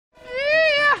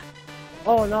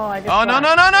Oh no, I just. Oh no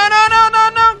no no no no no no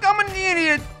no! Come on, you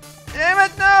idiot! Damn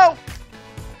it, no!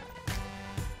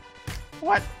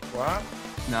 What? What?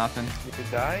 Nothing. You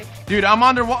could die? Dude, I'm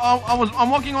under. I'm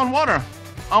walking on water.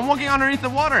 I'm walking underneath the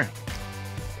water.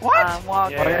 What? I'm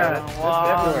walking Yeah, on it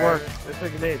water. works. It's a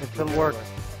glitch. It still works.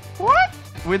 What?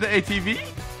 With the ATV?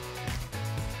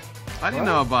 I didn't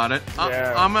know about it.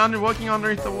 Yeah. I'm walking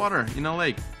underneath the water in a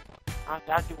lake. How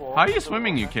are you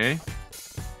swimming, UK?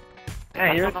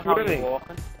 Hey, you're swimming.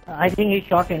 I think he's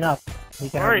short enough. He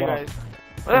can Where are you walk. guys?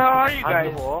 Where the hell are you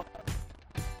guys?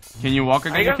 Can you walk Are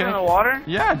again, you guys in the UK? water?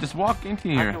 Yeah, just walk into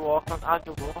I here. can walk. I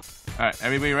can walk. Alright,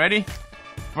 everybody ready?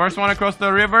 First one across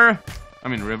the river.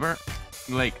 River?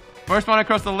 Lake. First one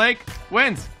across the lake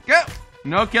wins. Go!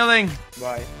 No killing.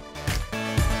 Bye.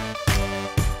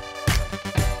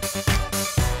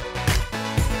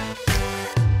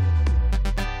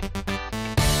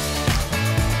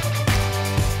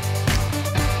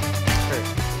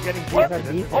 It's getting deeper.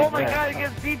 This is Oh my bad. god, it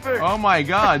gets deeper. Oh my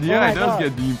god, yeah, Oh my it does God.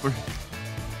 get deeper.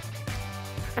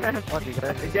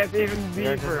 It gets even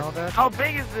deeper. How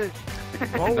big is this?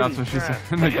 Holy That's what she crap.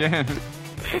 said again.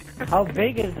 How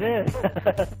big is this?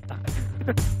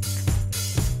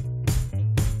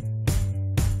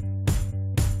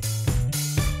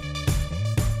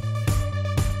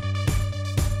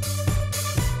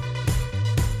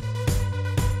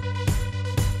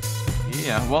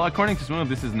 Yeah, well, according to Smooth,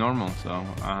 this is normal, so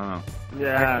I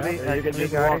Yeah, Actually, you can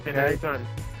just walk in anytime.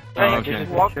 Oh, Hey, okay. you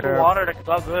just walk through water. That's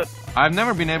so good. don't know. I've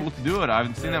never been able to do it.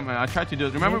 I've seen them. I tried to do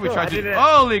it. Remember, we too, tried I to. did it.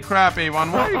 Holy crap, A1!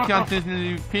 Why are you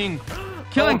continuously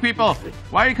killing people?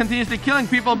 Why are you continuously killing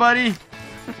people, buddy?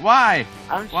 Why?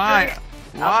 I'm Why?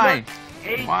 sure. Why?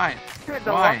 Hey, Why? the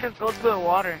Why? walkers go to the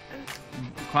water.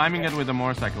 Climbing it with a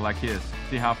motorcycle like his.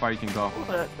 See how far you can go.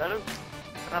 That is.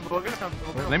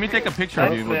 Let me take a picture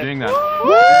of you while That's doing it.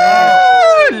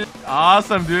 that. Woo!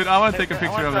 Awesome, dude. I want to take a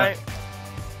picture of that.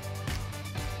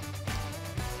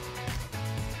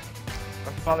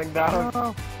 I'm falling down.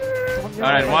 Oh. All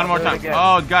right, one more Do it time. again.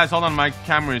 Oh, guys, hold on. My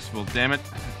camera is full. Damn it.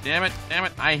 Damn it. Damn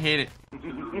it. I hate it.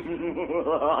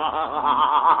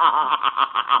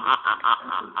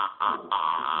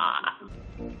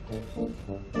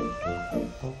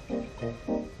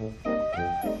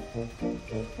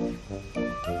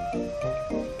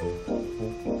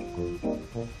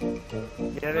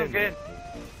 Get It's in. good.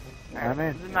 I'm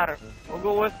in. Doesn't matter. We'll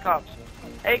go with cops.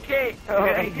 AK. Oh,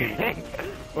 AK.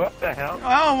 What the hell?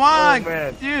 Oh, my. Oh,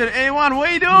 man. Dude, A1, what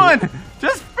are you doing?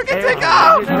 Just freaking take A1,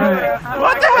 off. what are you doing?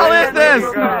 What the hell is this?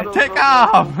 God. Take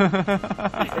off.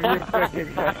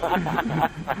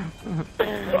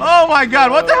 Oh, my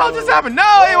God. What the hell just happened? No,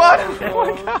 A1.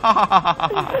 Oh, my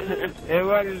God.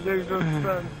 Everyone is doing some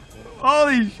stunts.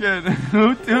 Holy shit.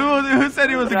 Who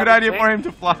said it was a good idea for him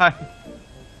to fly?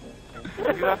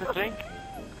 You got the drink?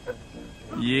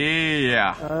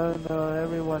 Yeah. Oh no,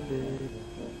 everyone did.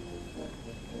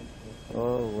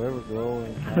 Oh, where we're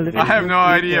going? I have no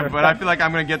idea, but I feel like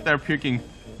I'm gonna get there puking.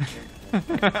 First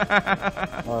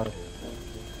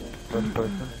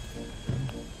person.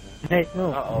 Hey,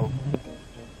 no. Uh-oh.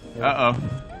 Uh-oh.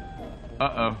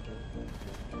 Uh-oh.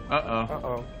 Uh-oh.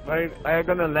 Uh-oh. Are you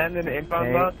gonna land in the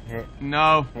impound box?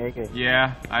 No. Okay.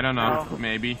 Yeah, I don't know. No.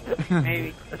 Maybe.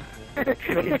 Maybe.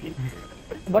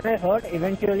 But I heard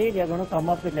eventually they're going to come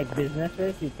up with like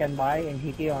businesses you can buy in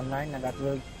GTA Online and that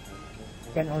will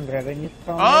can earn revenues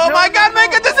from. Oh it. my God,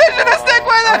 make a decision and stick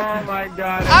with it! Oh my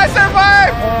god. I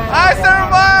survived! I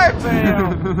survived!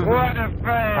 What a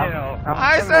fail.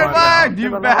 I survived,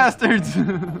 you bastards!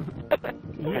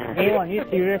 A1, you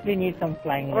seriously need some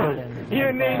flying lessons.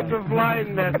 You need to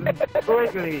blind them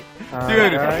quickly.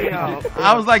 Dude, Yeah.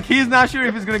 I was like, he's not sure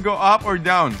if he's gonna go up or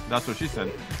down. That's what she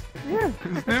said.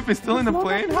 Snoop is still in the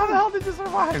plane? How the hell did you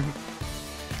survive?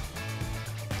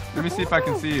 Let me see if I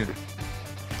can see you.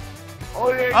 Oh,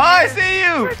 yeah. Oh, I see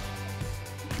you!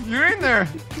 You're in there.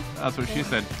 That's what she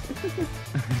said.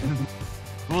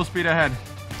 Full speed ahead.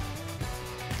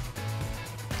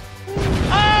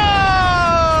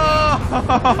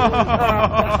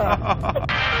 Oh!